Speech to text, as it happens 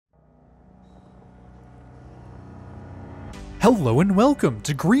Hello and welcome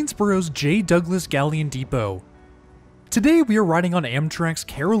to Greensboro's J. Douglas Galyon Depot. Today we are riding on Amtrak's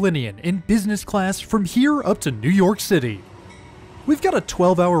Carolinian in business class from here up to New York City. We've got a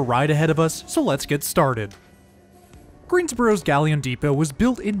 12-hour ride ahead of us, so let's get started. Greensboro's Galyon Depot was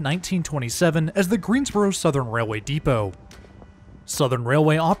built in 1927 as the Greensboro Southern Railway Depot. Southern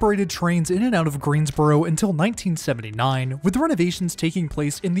Railway operated trains in and out of Greensboro until 1979, with renovations taking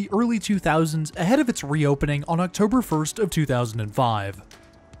place in the early 2000s ahead of its reopening on October 1st of 2005.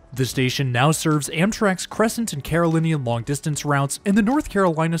 The station now serves Amtrak's Crescent and Carolinian long-distance routes and the North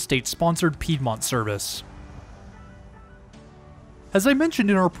Carolina state-sponsored Piedmont service. As I mentioned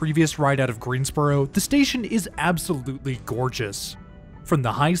in our previous ride out of Greensboro, the station is absolutely gorgeous. From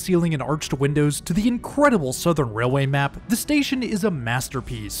the high ceiling and arched windows to the incredible Southern Railway map, the station is a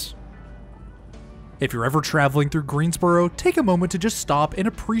masterpiece. If you're ever traveling through Greensboro, take a moment to just stop and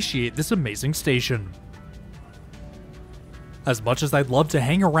appreciate this amazing station. As much as I'd love to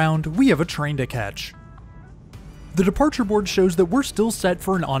hang around, we have a train to catch. The departure board shows that we're still set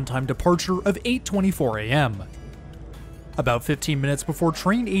for an on-time departure of 8:24 a.m. About 15 minutes before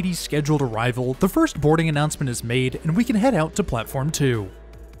Train 80's scheduled arrival, the first boarding announcement is made and we can head out to Platform 2.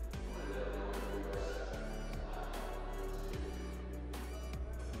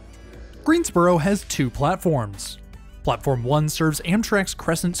 Greensboro has two platforms. Platform 1 serves Amtrak's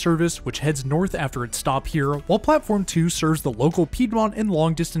Crescent service, which heads north after its stop here, while Platform 2 serves the local Piedmont and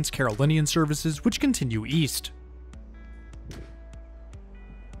long-distance Carolinian services, which continue east.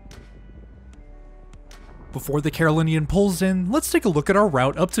 Before the Carolinian pulls in, let's take a look at our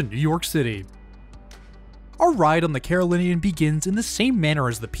route up to New York City. Our ride on the Carolinian begins in the same manner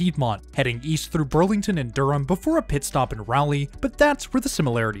as the Piedmont, heading east through Burlington and Durham before a pit stop in Raleigh, but that's where the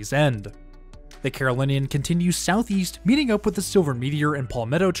similarities end. The Carolinian continues southeast, meeting up with the Silver Meteor and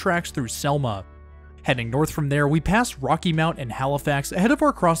Palmetto tracks through Selma. Heading north from there, we pass Rocky Mount and Halifax ahead of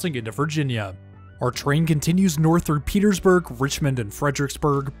our crossing into Virginia. Our train continues north through Petersburg, Richmond, and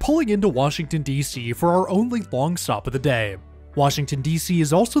Fredericksburg, pulling into Washington, D.C. for our only long stop of the day. Washington, D.C.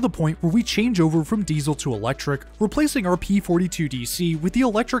 is also the point where we change over from diesel to electric, replacing our P42DC with the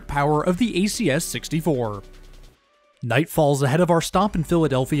electric power of the ACS-64. Night falls ahead of our stop in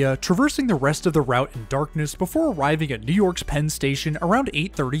Philadelphia, traversing the rest of the route in darkness before arriving at New York's Penn Station around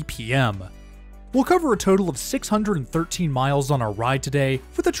 8:30 p.m. We'll cover a total of 613 miles on our ride today,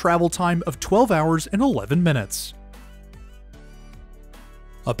 with a travel time of 12 hours and 11 minutes.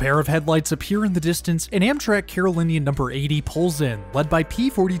 A pair of headlights appear in the distance, and Amtrak Carolinian number 80 pulls in, led by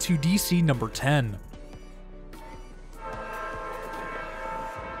P42DC number 10.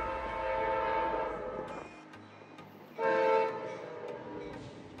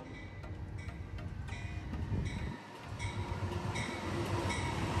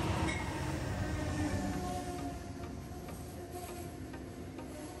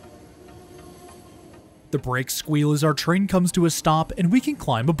 The brakes squeal as our train comes to a stop and we can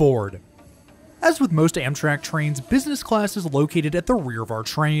climb aboard. As with most Amtrak trains, business class is located at the rear of our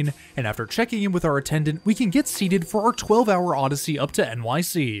train, and after checking in with our attendant, we can get seated for our 12-hour Odyssey up to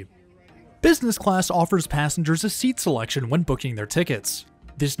NYC. Business class offers passengers a seat selection when booking their tickets.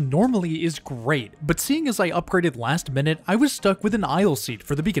 This normally is great, but seeing as I upgraded last minute, I was stuck with an aisle seat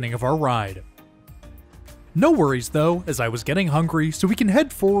for the beginning of our ride. No worries though, as I was getting hungry, so we can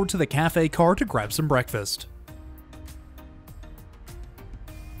head forward to the cafe car to grab some breakfast.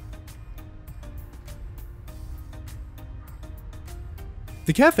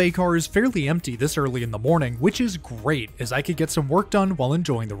 The cafe car is fairly empty this early in the morning, which is great, as I could get some work done while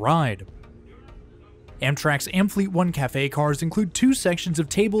enjoying the ride. Amtrak's Amfleet 1 cafe cars include 2 sections of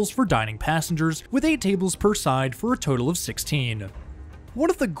tables for dining passengers, with 8 tables per side for a total of 16. One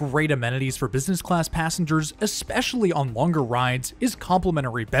of the great amenities for business class passengers, especially on longer rides, is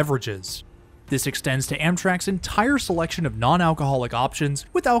complimentary beverages. This extends to Amtrak's entire selection of non-alcoholic options,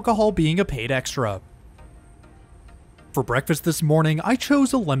 with alcohol being a paid extra. For breakfast this morning, I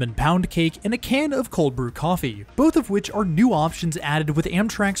chose a lemon pound cake and a can of cold brew coffee, both of which are new options added with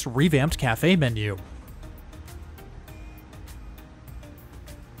Amtrak's revamped cafe menu.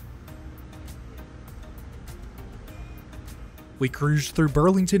 We cruised through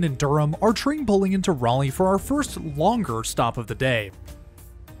Burlington and Durham, our train pulling into Raleigh for our first longer stop of the day.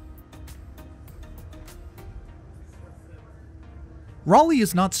 Raleigh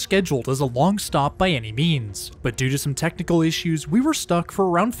is not scheduled as a long stop by any means, but due to some technical issues, we were stuck for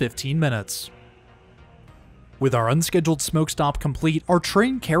around 15 minutes. With our unscheduled smoke stop complete, our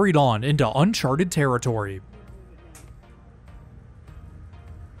train carried on into uncharted territory.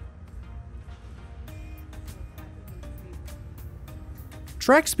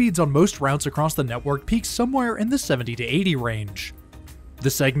 track speeds on most routes across the network peak somewhere in the 70 to 80 range.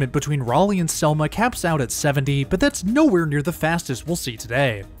 The segment between Raleigh and Selma caps out at 70, but that's nowhere near the fastest we'll see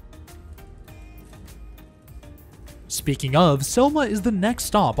today. Speaking of, Selma is the next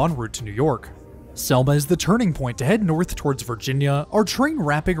stop en route to New York. Selma is the turning point to head north towards Virginia, our train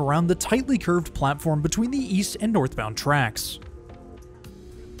wrapping around the tightly curved platform between the east and northbound tracks.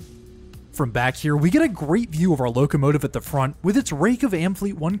 From back here, we get a great view of our locomotive at the front with its rake of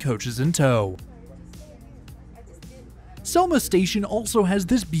Amfleet 1 coaches in tow. Selma Station also has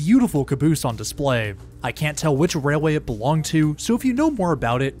this beautiful caboose on display. I can't tell which railway it belonged to, so if you know more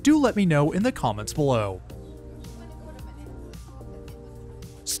about it, do let me know in the comments below.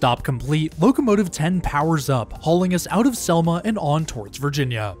 Stop complete, Locomotive 10 powers up, hauling us out of Selma and on towards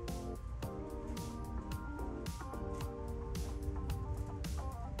Virginia.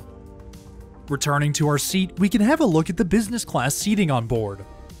 Returning to our seat, we can have a look at the business class seating on board.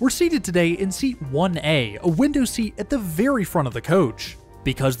 We're seated today in seat 1A, a window seat at the very front of the coach.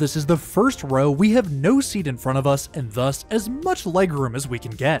 Because this is the first row, we have no seat in front of us and thus as much legroom as we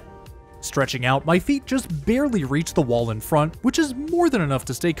can get. Stretching out, my feet just barely reach the wall in front, which is more than enough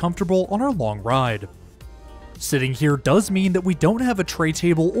to stay comfortable on our long ride. Sitting here does mean that we don't have a tray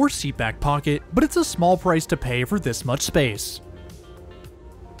table or seat back pocket, but it's a small price to pay for this much space.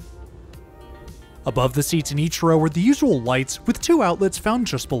 Above the seats in each row are the usual lights, with 2 outlets found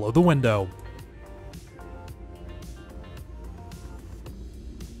just below the window.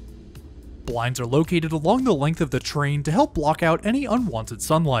 Blinds are located along the length of the train to help block out any unwanted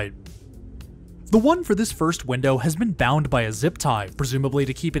sunlight. The one for this first window has been bound by a zip tie, presumably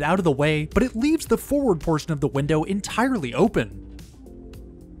to keep it out of the way, but it leaves the forward portion of the window entirely open.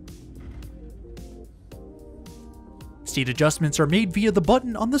 Seat adjustments are made via the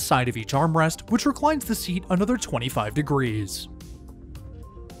button on the side of each armrest, which reclines the seat another 25 degrees.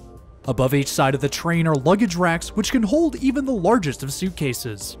 Above each side of the train are luggage racks, which can hold even the largest of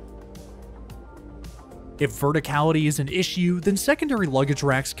suitcases. If verticality is an issue, then secondary luggage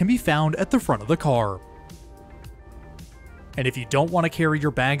racks can be found at the front of the car. And if you don't want to carry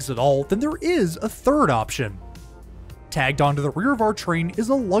your bags at all, then there is a third option. Tagged onto the rear of our train is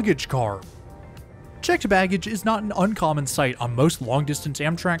a luggage car. Checked baggage is not an uncommon sight on most long-distance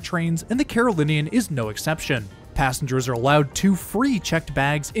Amtrak trains, and the Carolinian is no exception. Passengers are allowed 2 free checked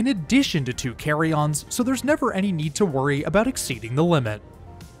bags in addition to 2 carry-ons, so there's never any need to worry about exceeding the limit.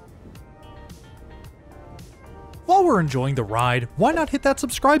 While we're enjoying the ride, why not hit that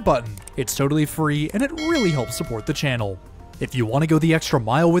subscribe button? It's totally free and it really helps support the channel. If you want to go the extra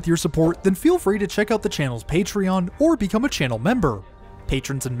mile with your support, then feel free to check out the channel's Patreon or become a channel member.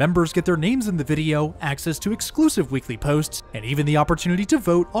 Patrons and members get their names in the video, access to exclusive weekly posts, and even the opportunity to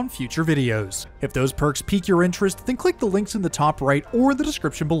vote on future videos. If those perks pique your interest, then click the links in the top right or in the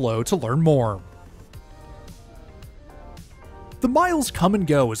description below to learn more. The miles come and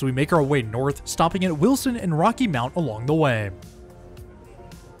go as we make our way north, stopping at Wilson and Rocky Mount along the way.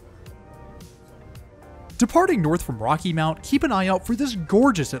 Departing north from Rocky Mount, keep an eye out for this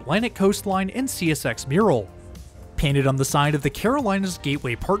gorgeous Atlantic coastline and CSX mural. Painted on the side of the Carolinas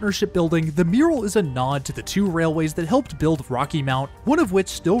Gateway Partnership building, the mural is a nod to the 2 railways that helped build Rocky Mount, one of which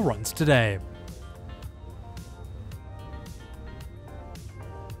still runs today.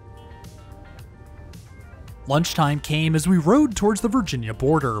 Lunchtime came as we rode towards the Virginia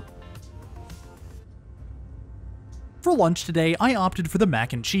border. For lunch today, I opted for the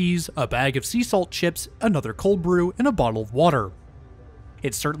mac and cheese, a bag of sea salt chips, another cold brew, and a bottle of water.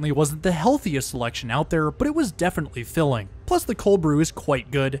 It certainly wasn't the healthiest selection out there, but it was definitely filling. Plus the cold brew is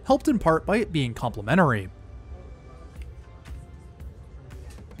quite good, helped in part by it being complimentary.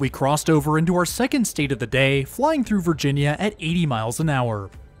 We crossed over into our second state of the day, flying through Virginia at 80 miles an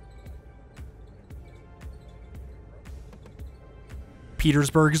hour.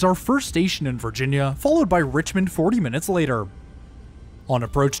 Petersburg is our first station in Virginia, followed by Richmond 40 minutes later. On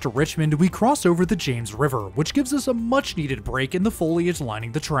approach to Richmond, we cross over the James River, which gives us a much-needed break in the foliage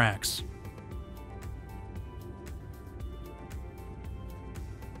lining the tracks.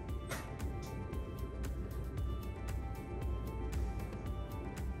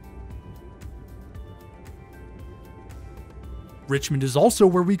 Richmond is also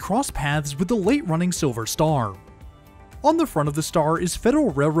where we cross paths with the late-running Silver Star. On the front of the Star is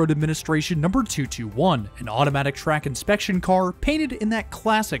Federal Railroad Administration number 221, an automatic track inspection car painted in that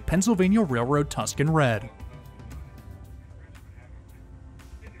classic Pennsylvania Railroad Tuscan red.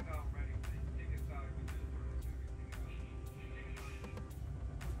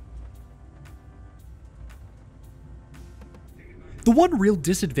 The one real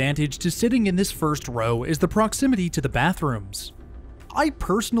disadvantage to sitting in this first row is the proximity to the bathrooms. I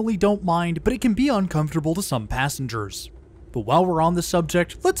personally don't mind, but it can be uncomfortable to some passengers. But while we're on the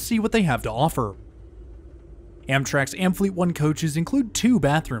subject, let's see what they have to offer. Amtrak's Amfleet 1 coaches include 2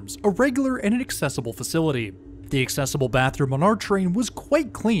 bathrooms, a regular and an accessible facility. The accessible bathroom on our train was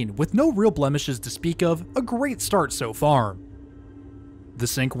quite clean, with no real blemishes to speak of, a great start so far. The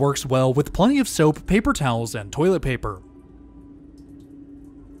sink works well with plenty of soap, paper towels, and toilet paper.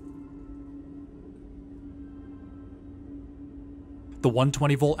 The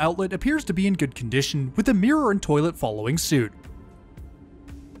 120-volt outlet appears to be in good condition, with a mirror and toilet following suit.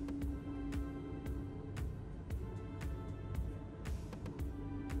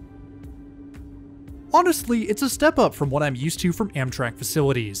 Honestly, it's a step up from what I'm used to from Amtrak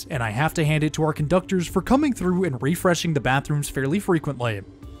facilities, and I have to hand it to our conductors for coming through and refreshing the bathrooms fairly frequently.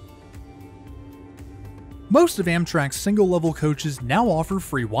 Most of Amtrak's single-level coaches now offer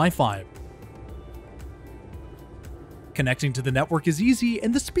free Wi-Fi. Connecting to the network is easy,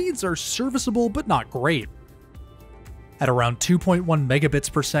 and the speeds are serviceable but not great. At around 2.1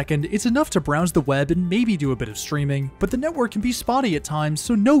 megabits per second, it's enough to browse the web and maybe do a bit of streaming, but the network can be spotty at times,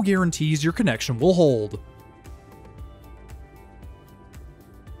 so no guarantees your connection will hold.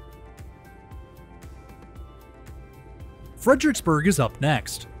 Fredericksburg is up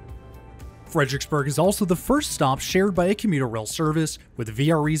next. Fredericksburg is also the first stop shared by a commuter rail service, with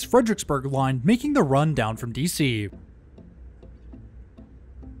VRE's Fredericksburg line making the run down from DC.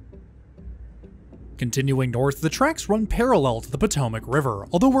 Continuing north, the tracks run parallel to the Potomac River,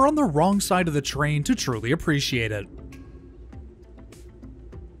 although we're on the wrong side of the train to truly appreciate it.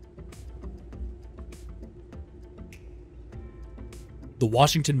 The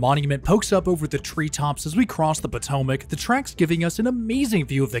Washington Monument pokes up over the treetops as we cross the Potomac, the tracks giving us an amazing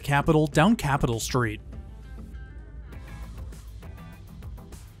view of the Capitol down Capitol Street.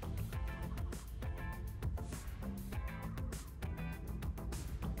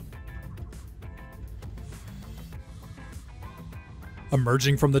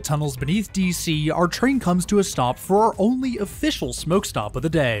 Emerging from the tunnels beneath DC, our train comes to a stop for our only official smoke stop of the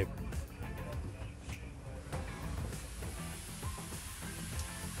day.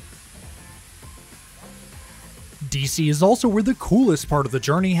 DC is also where the coolest part of the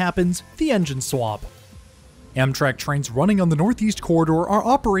journey happens, the engine swap. Amtrak trains running on the Northeast Corridor are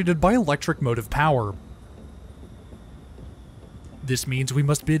operated by electric motive power. This means we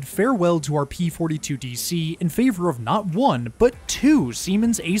must bid farewell to our P42 DC in favor of not 1, but 2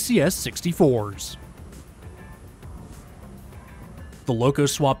 Siemens ACS 64s. The loco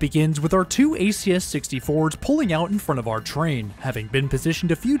swap begins with our 2 ACS 64s pulling out in front of our train, having been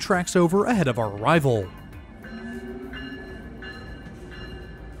positioned a few tracks over ahead of our arrival.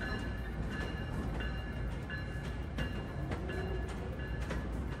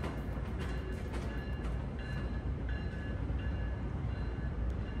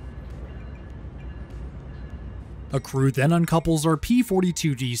 A crew then uncouples our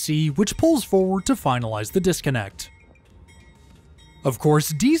P42 DC, which pulls forward to finalize the disconnect. Of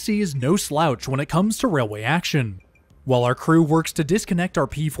course, DC is no slouch when it comes to railway action. While our crew works to disconnect our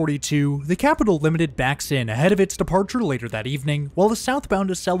P42, the Capital Limited backs in ahead of its departure later that evening, while the southbound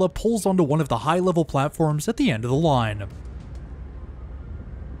Acela pulls onto one of the high-level platforms at the end of the line.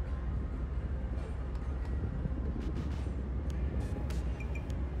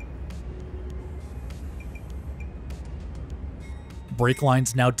 Brake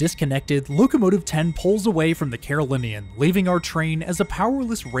lines now disconnected, Locomotive 10 pulls away from the Carolinian, leaving our train as a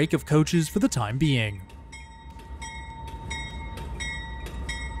powerless rake of coaches for the time being.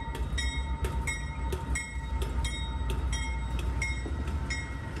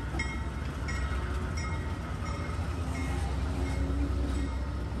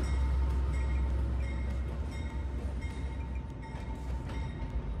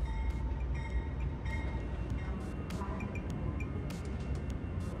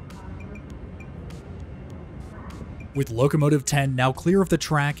 With Locomotive 10 now clear of the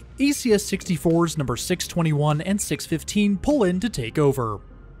track, ACS 64s number 621 and 615 pull in to take over.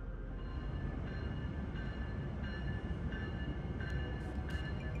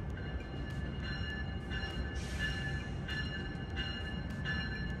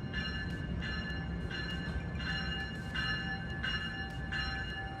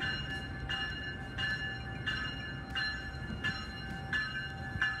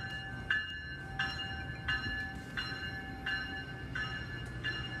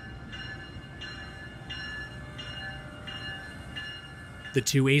 The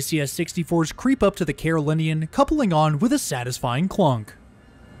 2 ACS 64s creep up to the Carolinian, coupling on with a satisfying clunk.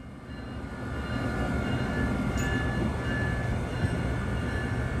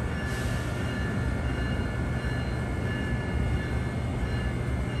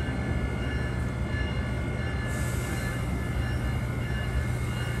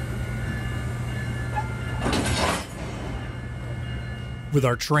 With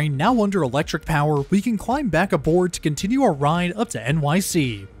our train now under electric power, we can climb back aboard to continue our ride up to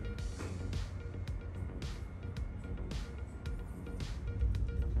NYC.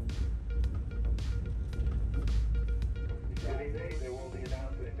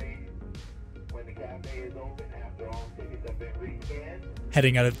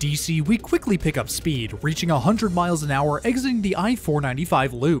 Heading out of DC, we quickly pick up speed, reaching 100 miles an hour exiting the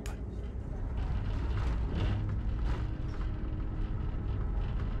I-495 loop.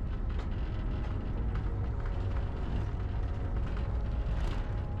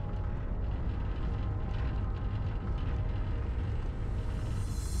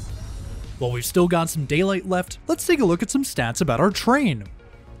 While we've still got some daylight left, let's take a look at some stats about our train.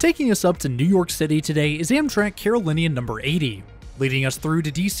 Taking us up to New York City today is Amtrak Carolinian number 80. Leading us through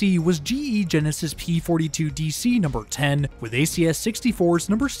to DC was GE Genesis P42 DC number 10, with ACS 64s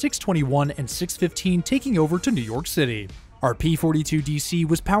number 621 and 615 taking over to New York City. Our P42 DC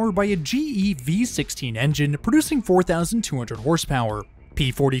was powered by a GE V16 engine, producing 4,200 horsepower.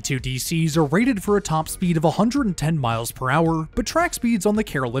 P42 DCs are rated for a top speed of 110 miles per hour, but track speeds on the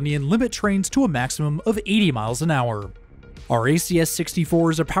Carolinian limit trains to a maximum of 80 miles an hour. Our ACS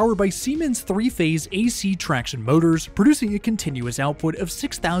 64s are powered by Siemens 3-phase AC traction motors, producing a continuous output of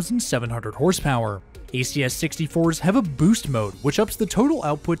 6,700 horsepower. ACS 64s have a boost mode, which ups the total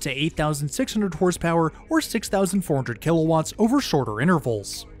output to 8,600 horsepower or 6,400 kilowatts over shorter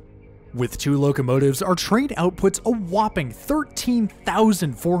intervals. With 2 locomotives, our train outputs a whopping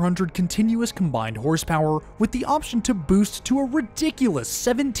 13,400 continuous combined horsepower, with the option to boost to a ridiculous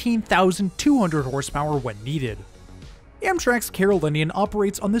 17,200 horsepower when needed. Amtrak's Carolinian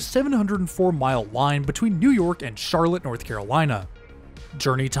operates on the 704-mile line between New York and Charlotte, North Carolina.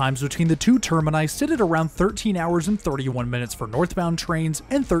 Journey times between the two termini sit at around 13 hours and 31 minutes for northbound trains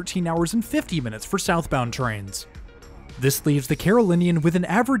and 13 hours and 50 minutes for southbound trains. This leaves the Carolinian with an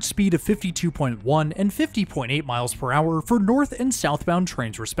average speed of 52.1 and 50.8 miles per hour for north and southbound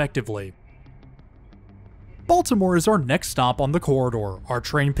trains respectively. Baltimore is our next stop on the corridor, our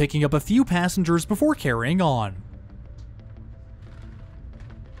train picking up a few passengers before carrying on.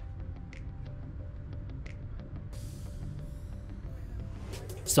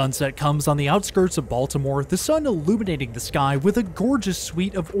 Sunset comes on the outskirts of Baltimore, the sun illuminating the sky with a gorgeous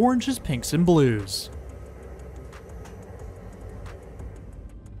suite of oranges, pinks, and blues.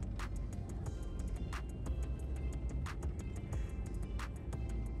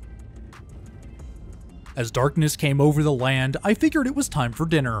 As darkness came over the land, I figured it was time for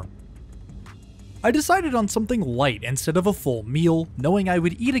dinner. I decided on something light instead of a full meal, knowing I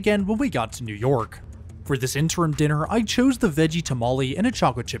would eat again when we got to New York. For this interim dinner, I chose the veggie tamale and a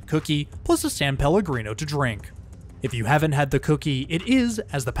chocolate chip cookie, plus a San Pellegrino to drink. If you haven't had the cookie, it is,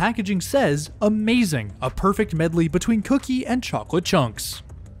 as the packaging says, amazing, a perfect medley between cookie and chocolate chunks.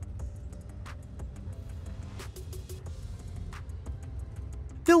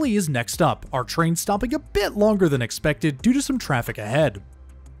 Philly is next up, our train stopping a bit longer than expected due to some traffic ahead.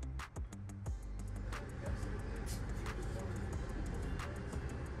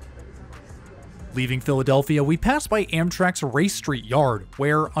 Leaving Philadelphia, we pass by Amtrak's Race Street Yard,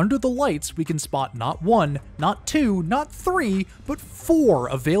 where, under the lights, we can spot not 1, not 2, not 3, but 4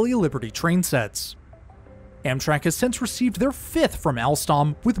 Avalia Liberty train sets. Amtrak has since received their 5th from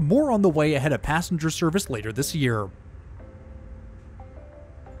Alstom, with more on the way ahead of passenger service later this year.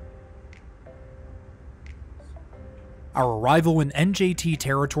 Our arrival in NJT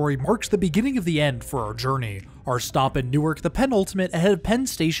territory marks the beginning of the end for our journey, our stop in Newark the penultimate ahead of Penn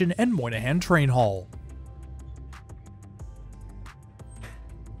Station and Moynihan Train Hall.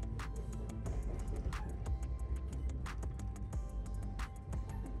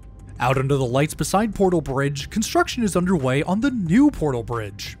 Out under the lights beside Portal Bridge, construction is underway on the new Portal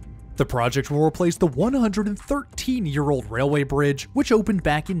Bridge. The project will replace the 113-year-old railway bridge, which opened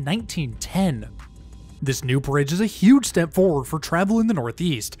back in 1910. This new bridge is a huge step forward for travel in the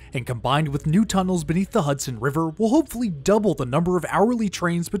Northeast, and combined with new tunnels beneath the Hudson River will hopefully double the number of hourly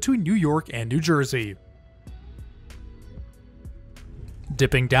trains between New York and New Jersey.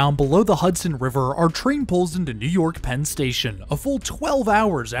 Dipping down below the Hudson River, our train pulls into New York Penn Station, a full 12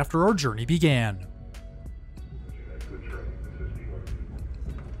 hours after our journey began.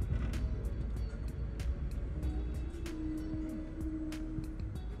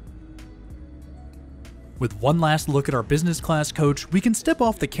 With one last look at our business class coach, we can step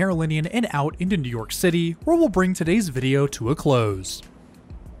off the Carolinian and out into New York City, where we'll bring today's video to a close.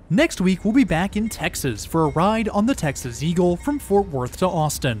 Next week, we'll be back in Texas for a ride on the Texas Eagle from Fort Worth to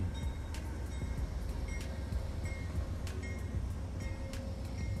Austin.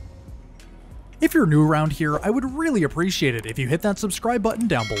 If you're new around here, I would really appreciate it if you hit that subscribe button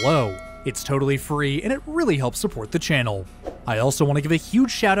down below. It's totally free and it really helps support the channel. I also want to give a huge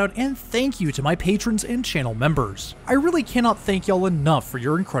shout out and thank you to my patrons and channel members. I really cannot thank y'all enough for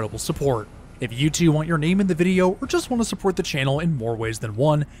your incredible support. If you too want your name in the video or just want to support the channel in more ways than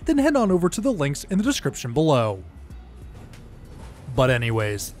one, then head on over to the links in the description below. But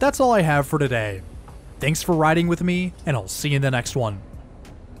anyways, that's all I have for today. Thanks for riding with me, and I'll see you in the next one.